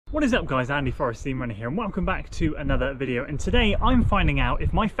What is up guys, Andy Forrest Theme Runner here and welcome back to another video, and today I'm finding out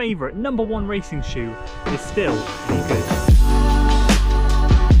if my favourite #1 racing shoe is still any good.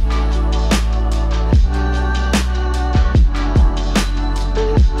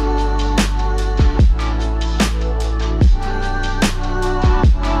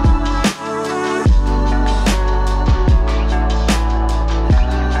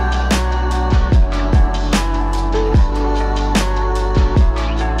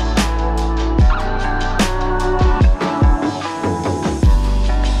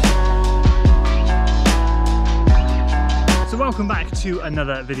 Welcome back to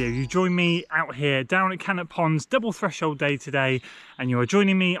another video. You join me out here down at Cannock Ponds, double threshold day today, and you are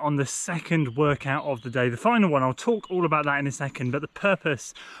joining me on the second workout of the day, the final one. I'll talk all about that in a second, but the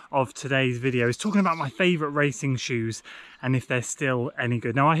purpose of today's video is talking about my favourite racing shoes and if they're still any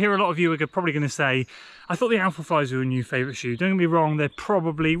good. Now I hear a lot of you are probably going to say, I thought the Alpha Flies were your new favourite shoe. Don't get me wrong, they're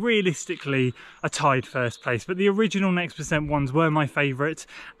probably realistically a tied first place, but the original Next Percent ones were my favourite,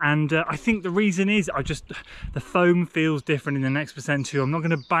 and I think the reason is the foam feels different in the Next Percent 2. I'm not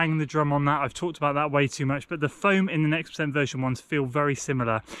going to bang the drum on that, I've talked about that way too much, but the foam in the Next Percent version ones feel very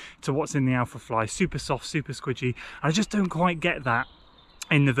similar to what's in the Alpha Fly. Super soft, super squidgy, and I just don't quite get that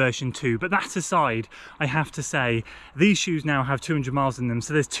in the version 2. But that aside, I have to say these shoes now have 200 miles in them,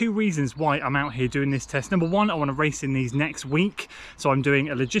 so there's two reasons why I'm out here doing this test. Number one, I want to race in these next week, so I'm doing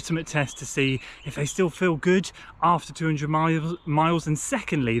a legitimate test to see if they still feel good after 200 miles. And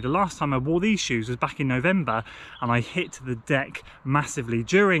secondly, the last time I wore these shoes was back in November and I hit the deck massively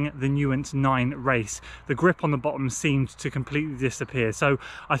during the Nuance 9 race. The grip on the bottom seemed to completely disappear, so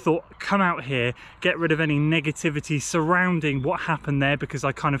I thought, come out here, get rid of any negativity surrounding what happened there, because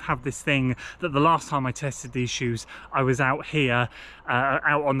I kind of have this thing that the last time I tested these shoes, I was out here,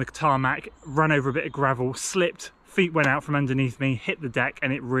 out on the tarmac, ran over a bit of gravel, slipped, feet went out from underneath me, hit the deck,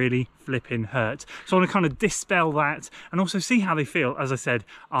 and it really flipping hurt. So I want to kind of dispel that and also see how they feel, as I said,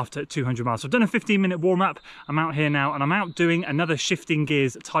 after 200 miles. So I've done a 15-minute warm-up. I'm out here now and I'm out doing another shifting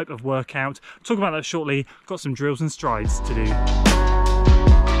gears type of workout. I'll talk about that shortly. Got some drills and strides to do.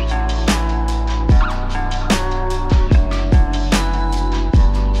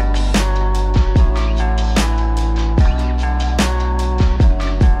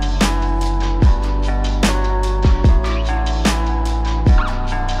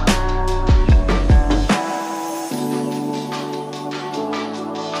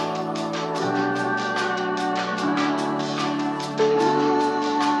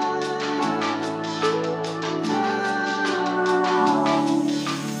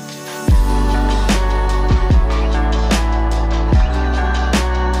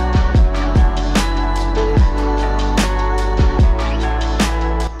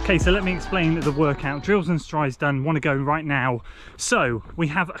 Okay, so let me explain the workout. Drills and strides done, want to go right now. So we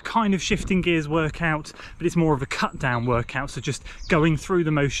have a kind of shifting gears workout, but it's more of a cut down workout, so just going through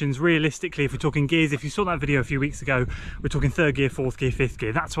the motions. Realistically, if we're talking gears, if you saw that video a few weeks ago, we're talking 3rd gear, 4th gear, 5th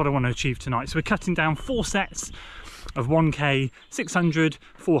gear. That's what I want to achieve tonight. So we're cutting down 4 sets of 1k, 600,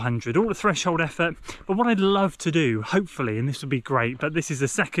 400, all the threshold effort. But what I'd love to do, hopefully, and this would be great, but this is the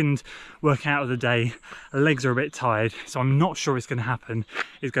second workout of the day, legs are a bit tired, so I'm not sure it's going to happen,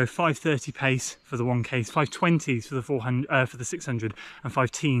 is go 5:30 pace for the 1ks, 5:20s for the 400, for the 600, and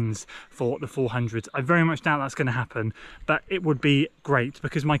 5 teens for the 400s. I very much doubt that's going to happen, but it would be great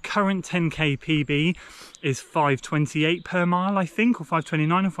because my current 10k PB is 5:28 per mile, I think, or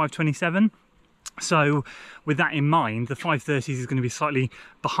 5:29 or 5:27. So with that in mind, the 5:30s is going to be slightly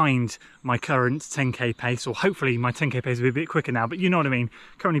behind my current 10k pace, or hopefully my 10k pace will be a bit quicker now, but you know what I mean.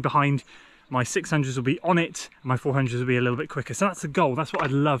 Currently behind. My 600s will be on it, and my 400s will be a little bit quicker. So that's the goal, that's what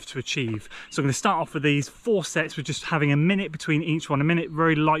I'd love to achieve. So I'm going to start off with these 4 sets with just having a minute between each one, a minute,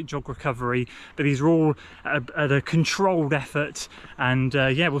 very light jog recovery, but these are all at a controlled effort, and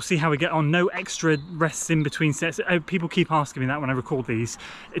yeah, we'll see how we get on. No extra rests in between sets. People keep asking me that when I record these.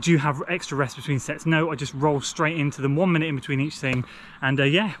 Do you have extra rests between sets? No, I just roll straight into them, 1 minute in between each thing, and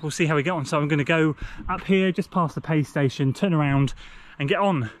yeah, we'll see how we get on. So I'm going to go up here, just past the pay station, turn around, and get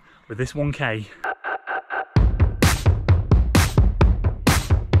on with this 1k.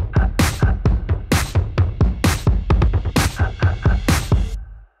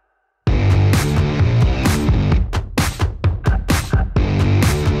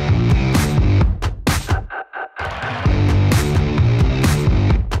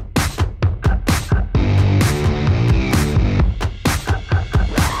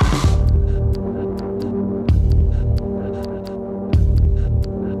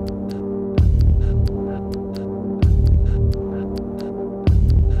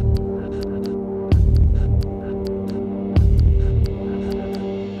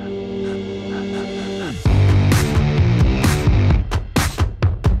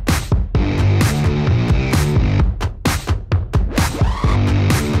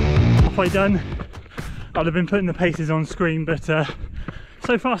 halfway done. I'd have been putting the paces on screen, but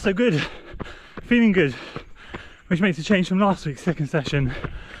so far so good. Feeling good, which makes a change from last week's second session.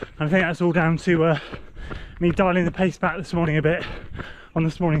 And I think that's all down to me dialing the pace back this morning a bit on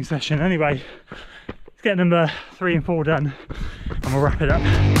this morning's session. Anyway, let's get number 3 and 4 done and we'll wrap it up.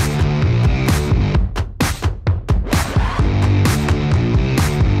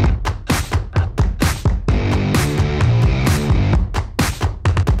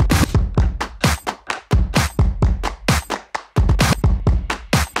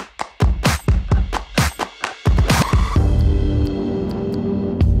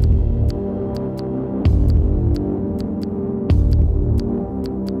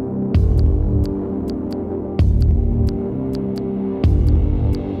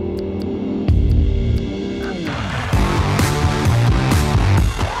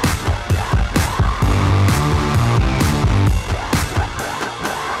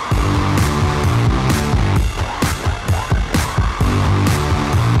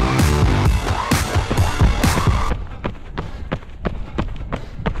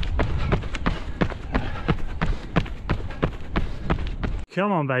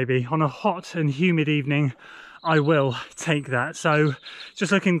 Come on baby, on a hot and humid evening I will take that. So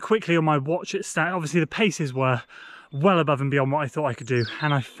just looking quickly on my watch at stat, obviously the paces were well above and beyond what I thought I could do,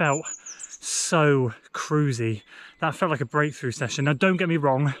 and I felt so cruisy. That felt like a breakthrough session. Now don't get me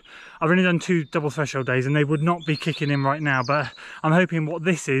wrong, I've only done 2 double threshold days and they would not be kicking in right now, but I'm hoping what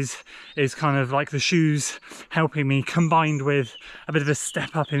this is kind of like the shoes helping me, combined with a bit of a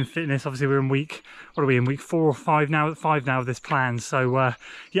step up in fitness. Obviously we're in week, what are we in, week 4 or 5 now? 5 now of this plan. So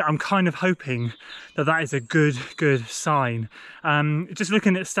yeah, I'm kind of hoping that that is a good sign. Just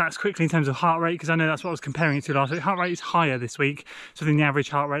looking at stats quickly in terms of heart rate, because I know that's what I was comparing it to last week. Heart rate is higher this week. So I think the average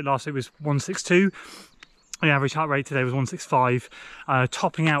heart rate last week was 162. The average heart rate today was 165,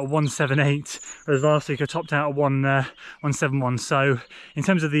 topping out 178, whereas last week I topped out at 171. So in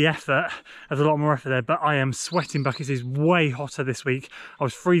terms of the effort, there's a lot more effort there, but I am sweating buckets. It's way hotter this week. I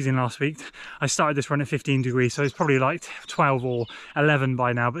was freezing last week. I started this run at 15 degrees, so it's probably like 12 or 11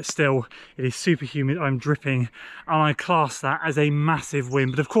 by now, but still it is super humid. I'm dripping, and I class that as a massive win.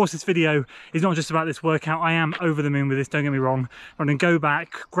 But of course this video is not just about this workout. I am over the moon with this, don't get me wrong. I'm going to go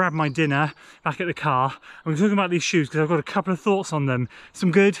back, grab my dinner back at the car. I'm talking about these shoes because I've got a couple of thoughts on them. Some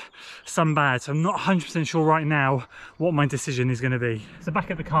good, some bad. So I'm not 100% sure right now what my decision is going to be. So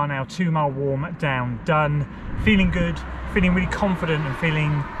back at the car now, 2 mile warm down, done. Feeling good, feeling really confident and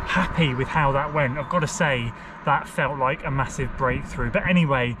feeling happy with how that went. I've got to say that felt like a massive breakthrough. But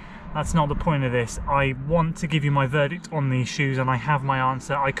anyway, that's not the point of this. I want to give you my verdict on these shoes and I have my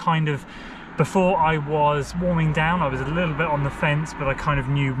answer. I kind of, before I was warming down, I was a little bit on the fence, but I kind of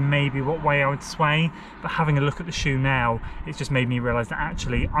knew maybe what way I would sway. But having a look at the shoe now, it's just made me realise that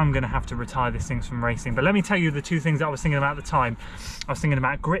actually I'm going to have to retire this thing from racing. But let me tell you the 2 things that I was thinking about at the time. I was thinking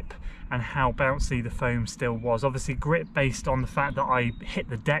about grip and how bouncy the foam still was. Obviously grip based on the fact that I hit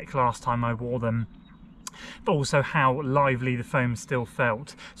the deck last time I wore them, but also how lively the foam still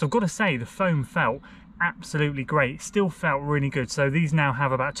felt. So I've got to say the foam felt absolutely great, still felt really good. So these now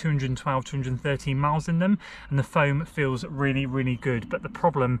have about 212, 213 miles in them, and the foam feels really good. But the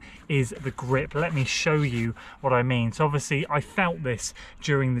problem is the grip. Let me show you what I mean. So obviously I felt this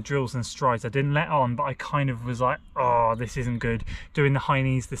during the drills and strides. I didn't let on, but I kind of was like, oh, this isn't good. Doing the high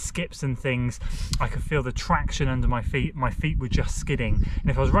knees, the skips and things, I could feel the traction under my feet. My feet were just skidding. And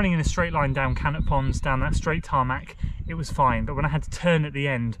if I was running in a straight line down Cannock Ponds, down that straight tarmac, it was fine. But when I had to turn at the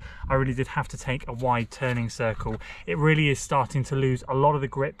end, I really did have to take a wide turning circle. It really is starting to lose a lot of the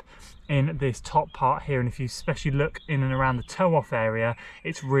grip in this top part here, and if you especially look in and around the toe off area,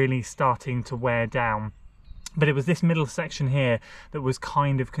 it's really starting to wear down. But it was this middle section here that was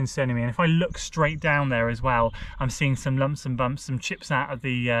kind of concerning me. And if I look straight down there as well, I'm seeing some lumps and bumps, some chips out of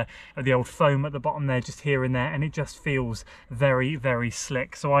the old foam at the bottom there, just here and there, and it just feels very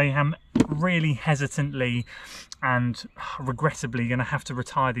slick. So I am really hesitantly and regrettably going to have to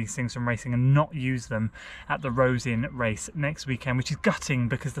retire these things from racing and not use them at the Rosin race next weekend, which is gutting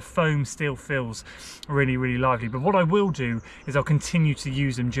because the foam still feels really lively. But what I will do is I'll continue to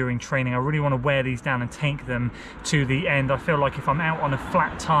use them during training. I really want to wear these down and take them to the end. I feel like if I'm out on a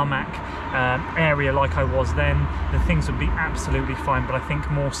flat tarmac area like I was then things would be absolutely fine. But I think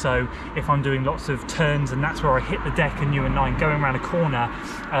more so if I'm doing lots of turns and that's where I hit the deck and U&9 going around a corner,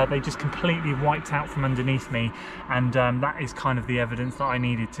 they just completely wiped out from underneath me. And that is kind of the evidence that I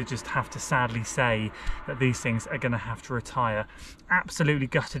needed to just have to sadly say that these things are going to have to retire. Absolutely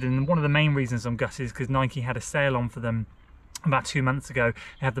gutted, and one of the main reasons I'm gutted is because Nike had a sale on for them about 2 months ago.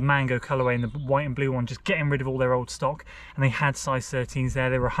 They had the mango colourway and the white and blue one, just getting rid of all their old stock, and they had size 13s there.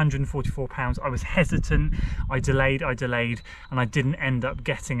 They were £144. I was hesitant, I delayed, and I didn't end up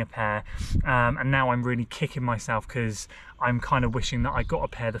getting a pair, and now I'm really kicking myself because I'm kind of wishing that I got a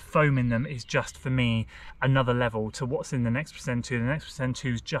pair. The foam in them is just, for me, another level to what's in the Next Percent 2. The Next Percent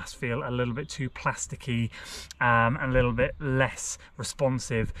 2s just feel a little bit too plasticky, and a little bit less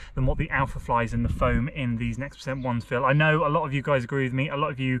responsive than what the Alpha Flies and the foam in these Next Percent 1s feel. I know a lot of you guys agree with me, a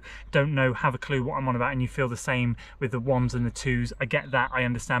lot of you don't know, have a clue what I'm on about, and you feel the same with the 1s and the 2s. I get that, I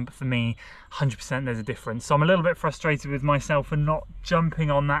understand, but for me, 100% there's a difference. So I'm a little bit frustrated with myself for not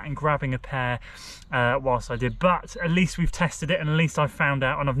jumping on that and grabbing a pair whilst I did, but at least we've tested it, and at least I've found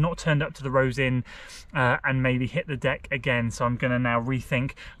out, and I've not turned up to the Rose Inn and maybe hit the deck again. So I'm going to now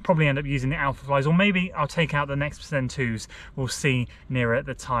rethink, probably end up using the Alpha Flies, or maybe I'll take out the Next Percent 2s. We'll see nearer at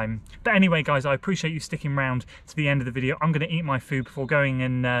the time. But anyway, guys, I appreciate you sticking around to the end of the video. I'm going to eat my food before going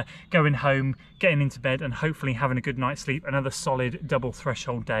and going home, getting into bed, and hopefully having a good night's sleep. Another solid double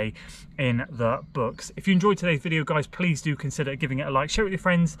threshold day in the books. If you enjoyed today's video, guys, please do consider giving it a like, share it with your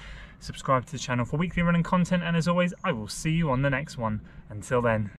friends, subscribe to the channel for weekly running content, and as always, I will see you on the next one. Until then.